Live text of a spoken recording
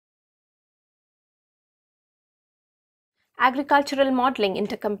Agricultural Modeling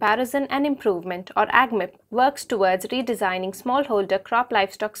Intercomparison and Improvement, or AgMIP, works towards redesigning smallholder crop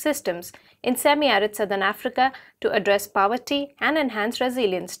livestock systems in semi-arid southern Africa to address poverty and enhance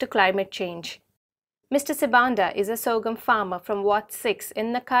resilience to climate change. Mr. Sibanda is a sorghum farmer from Ward 6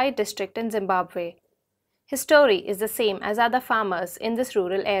 in Nakai district in Zimbabwe. His story is the same as other farmers in this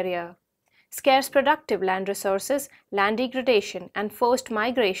rural area. Scarce productive land resources, land degradation, and forced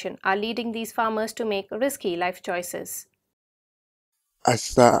migration are leading these farmers to make risky life choices.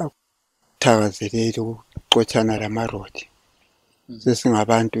 Asithakazeleli ukuxotshana lamarodi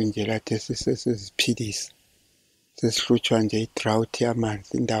sesingabantu nje lathi sesiziphilisa sesihlutshwa nje i-drought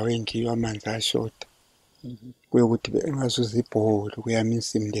yamanzi indawo engiyo amanzi ashota kuyokuthi bengazuza ibhoholo kuyama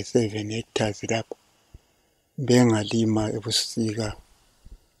insimu le-7 hectares lapho bengalima ebusika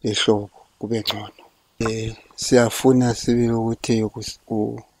ehlobo kube ngcono. Siyafuna sibe ukuthi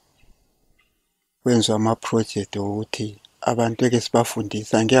kwenziwa ama-project ukuthi abantu eke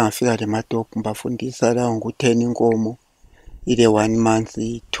sibafundisa ngeke ngafika le madophu ngibafundisa la ngokuthena inkomo ile 1 month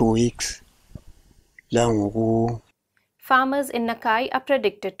 2 weeks la ngoku. Farmers in Nakai are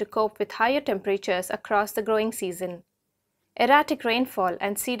predicted to cope with higher temperatures across the growing season. Erratic rainfall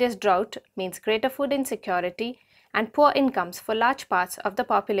and serious drought means greater food insecurity and poor incomes for large parts of the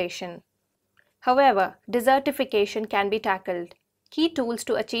population. However, desertification can be tackled. Key tools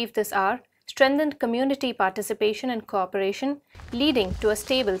to achieve this are strengthened community participation and cooperation, leading to a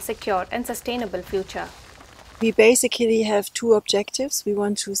stable, secure and sustainable future. We basically have two objectives. We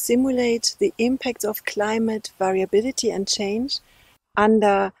want to simulate the impact of climate variability and change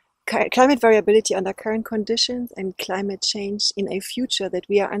under current conditions and climate change in a future that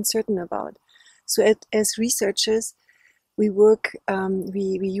we are uncertain about. So as researchers, we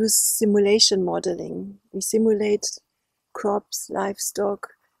use simulation modeling. We simulate crops, livestock,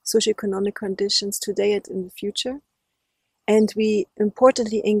 socioeconomic conditions today and in the future. And we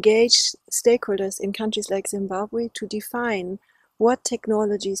importantly engage stakeholders in countries like Zimbabwe to define what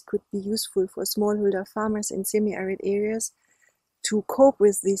technologies could be useful for smallholder farmers in semi-arid areas to cope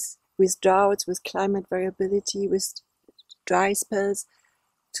with droughts, with climate variability, with dry spells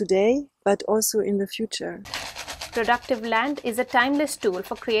today, but also in the future. Productive land is a timeless tool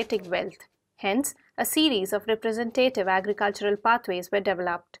for creating wealth. Hence, a series of representative agricultural pathways were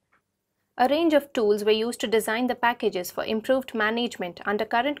developed. A range of tools were used to design the packages for improved management under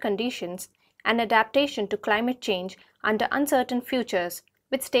current conditions and adaptation to climate change under uncertain futures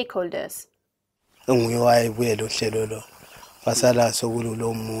with stakeholders.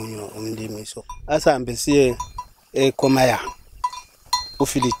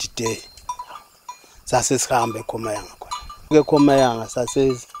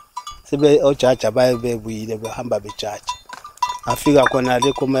 Afika khona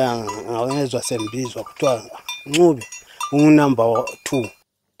le Komayanga ngawezwa sembizwa kuthiwa Ncube unumber 2.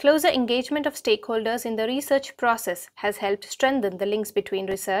 Closer engagement of stakeholders in the research process has helped strengthen the links between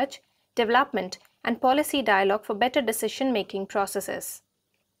research, development and policy dialogue for better decision-making processes.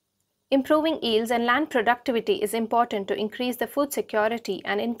 Improving yields and land productivity is important to increase the food security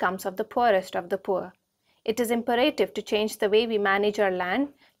and incomes of the poorest of the poor. It is imperative to change the way we manage our land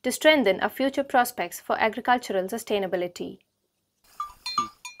to strengthen our future prospects for agricultural sustainability.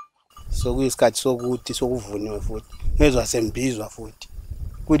 So kuyisikhathi sokuthi sokuvuniwe futhi ngezwa sembizwa futhi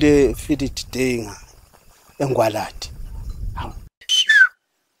kule field day eNgwalati.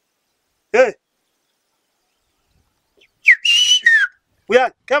 Hey,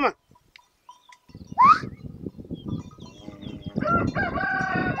 Uyan, come on.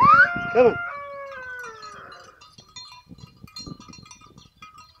 Come on.